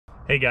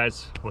Hey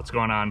guys, what's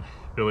going on?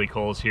 Billy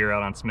Kohls here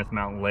out on Smith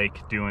Mountain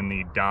Lake doing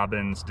the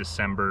Dobyns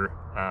December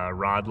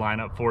rod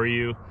lineup for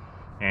you.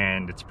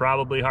 And it's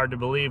probably hard to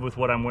believe with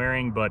what I'm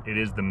wearing, but it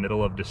is the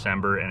middle of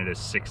December and it is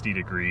 60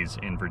 degrees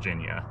in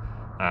Virginia.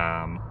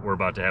 We're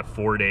about to have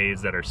 4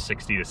 days that are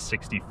 60 to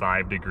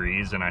 65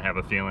 degrees, and I have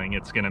a feeling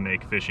it's gonna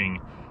make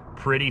fishing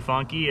pretty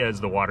funky as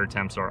the water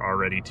temps are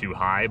already too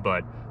high.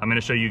 But I'm going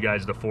to show you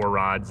guys the 4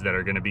 rods that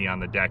are going to be on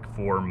the deck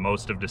for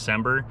most of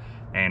December,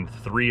 and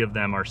 3 of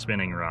them are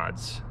spinning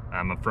rods.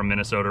 I'm from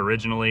Minnesota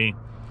originally,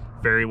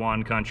 very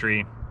wand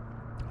country.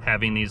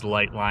 Having these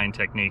light line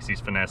techniques,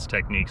 these finesse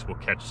techniques, will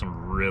catch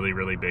some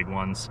really big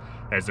ones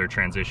as they're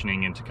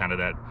transitioning into kind of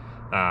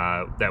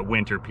that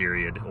winter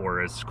period,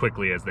 or as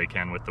quickly as they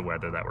can with the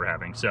weather that we're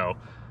having. So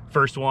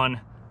first one,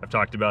 I've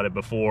talked about it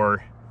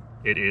before.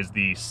 It is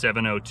the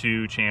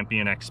 702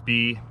 Champion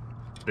XP.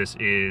 This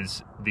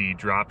is the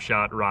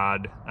Dropshot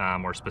rod,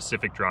 or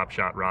specific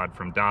Dropshot rod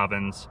from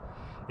Dobyns.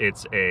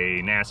 It's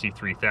a Nasty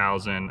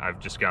 3000. I've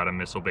just got a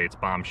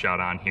Swimbaits bomb shot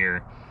on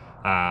here.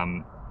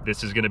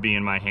 This is gonna be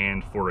in my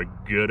hand for a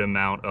good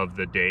amount of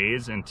the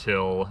days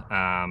until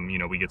you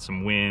know, we get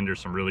some wind or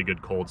some really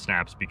good cold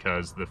snaps,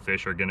 because the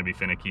fish are gonna be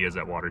finicky as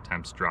that water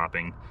temp's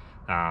dropping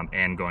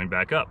and going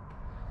back up.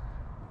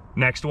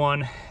 Next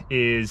one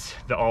is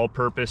the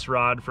all-purpose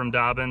rod from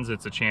Dobyns.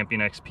 It's a Champion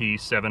XP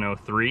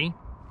 703.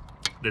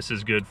 This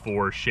is good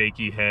for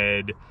shaky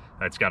head.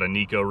 It's got a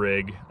Neko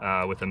rig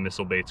with a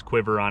Swimbaits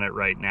quiver on it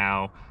right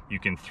now. You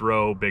can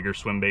throw bigger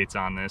swim baits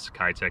on this,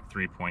 Kitech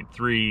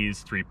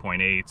 3.3s,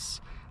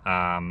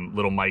 3.8s,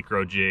 little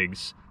micro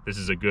jigs. This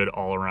is a good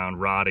all-around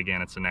rod.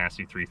 Again, it's a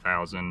Nasty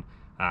 3000.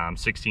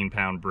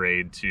 16-pound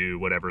braid to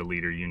whatever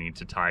leader you need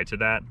to tie to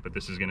that, but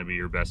this is going to be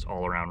your best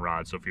all-around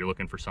rod. So if you're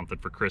looking for something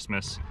for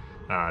Christmas,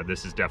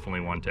 this is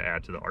definitely one to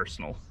add to the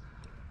arsenal.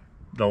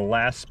 The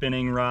last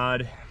spinning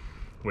rod,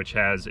 which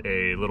has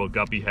a little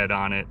guppy head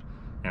on it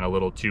and a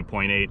little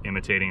 2.8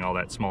 imitating all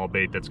that small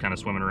bait that's kind of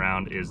swimming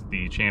around, is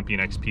the Champion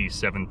XP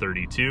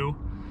 732.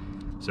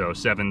 So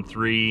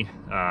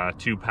 7.3,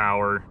 2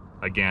 power.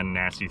 Again,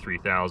 Nasty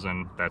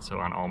 3000, that's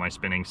on all my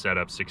spinning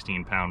setup,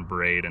 16-pound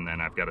braid, and then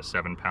I've got a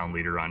 7-pound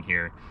leader on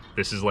here.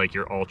 This is like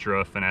your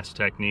ultra finesse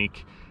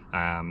technique.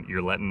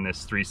 You're letting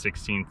this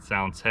 3/16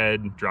 ounce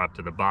head drop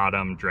to the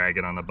bottom, drag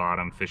it on the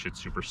bottom, fish it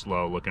super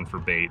slow, looking for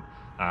bait.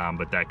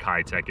 But that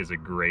Kitech is a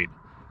great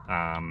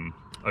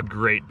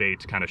bait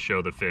to kind of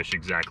show the fish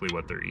exactly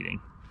what they're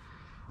eating.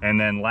 And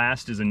then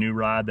last is a new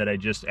rod that I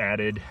just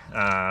added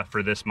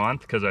for this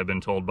month, because I've been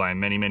told by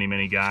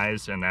many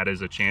guys, and that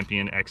is a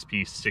Champion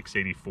XP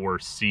 684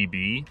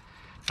 CB.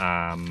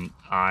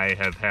 I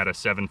have had a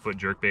 7-foot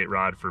jerkbait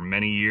rod for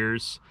many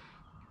years.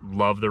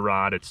 Love the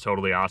rod, it's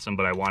totally awesome,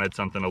 but I wanted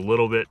something a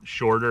little bit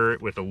shorter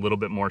with a little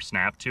bit more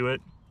snap to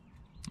it.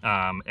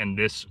 And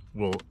this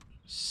will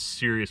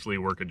seriously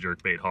work a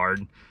jerkbait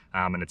hard,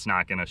 and it's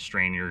not gonna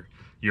strain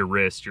your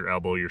wrist, your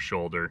elbow, your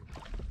shoulder.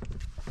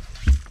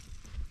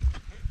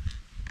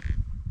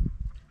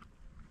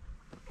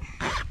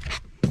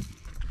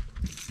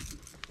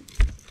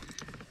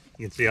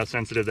 You can see how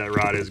sensitive that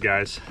rod is,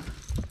 guys.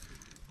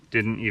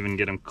 Didn't even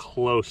get him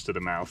close to the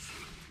mouth.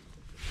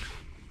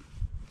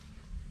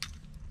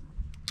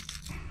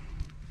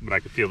 But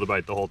I could feel the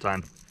bite the whole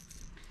time.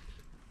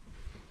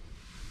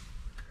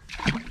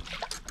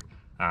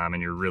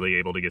 And you're really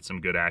able to get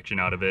some good action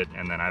out of it.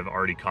 And then I've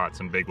already caught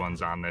some big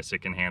ones on this.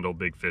 It can handle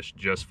big fish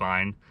just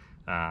fine.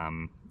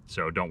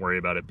 So don't worry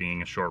about it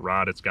being a short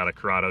rod. It's got a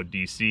Corrado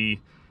DC,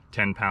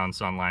 10-pound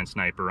Sunline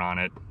Sniper on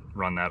it.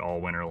 Run that all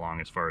winter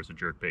long as far as the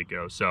jerkbait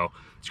goes. So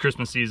it's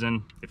Christmas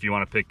season. If you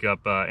want to pick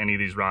up any of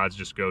these rods,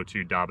 just go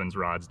to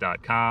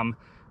dobynsrods.com.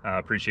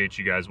 Appreciate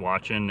you guys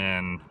watching,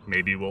 and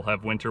maybe we'll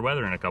have winter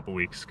weather in a couple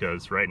weeks,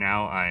 because right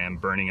now I am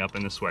burning up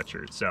in the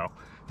sweatshirt. So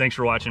thanks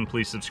for watching.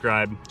 Please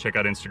subscribe, check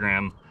out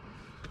Instagram,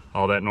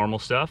 all that normal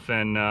stuff,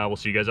 and we'll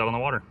see you guys out on the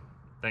water.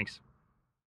 Thanks.